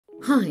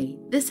Hi,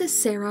 this is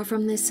Sarah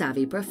from The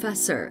Savvy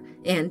Professor,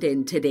 and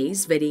in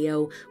today's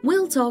video,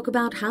 we'll talk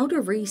about how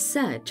to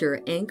reset your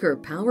Anker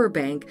Power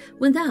Bank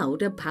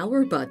without a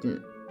power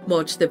button.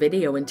 Watch the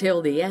video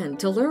until the end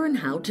to learn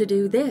how to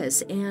do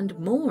this and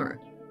more.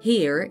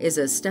 Here is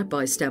a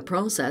step-by-step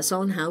process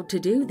on how to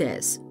do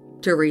this.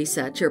 To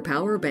reset your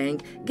power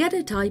bank, get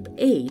a Type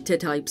A to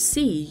Type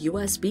C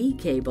USB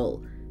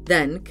cable.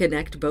 Then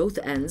connect both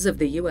ends of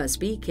the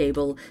USB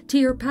cable to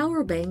your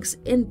power bank's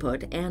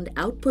input and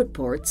output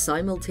ports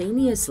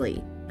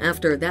simultaneously.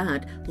 After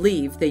that,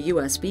 leave the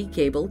USB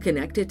cable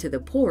connected to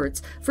the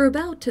ports for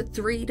about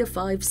 3 to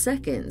 5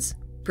 seconds.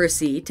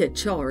 Proceed to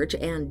charge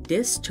and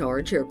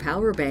discharge your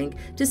power bank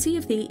to see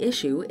if the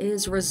issue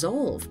is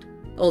resolved.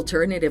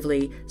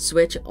 Alternatively,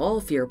 switch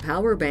off your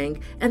power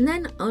bank and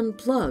then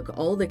unplug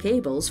all the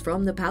cables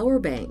from the power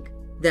bank.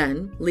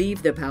 Then,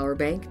 leave the power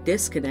bank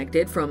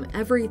disconnected from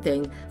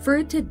everything for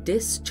it to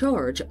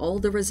discharge all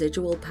the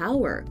residual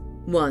power.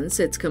 Once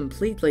it's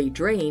completely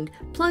drained,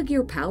 plug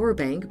your power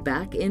bank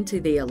back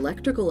into the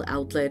electrical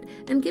outlet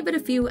and give it a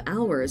few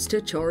hours to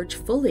charge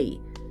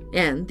fully.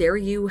 And there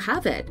you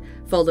have it.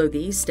 Follow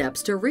these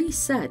steps to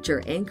reset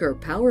your Anker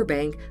Power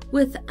Bank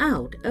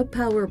without a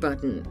power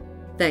button.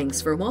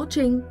 Thanks for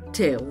watching.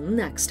 Till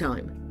next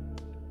time.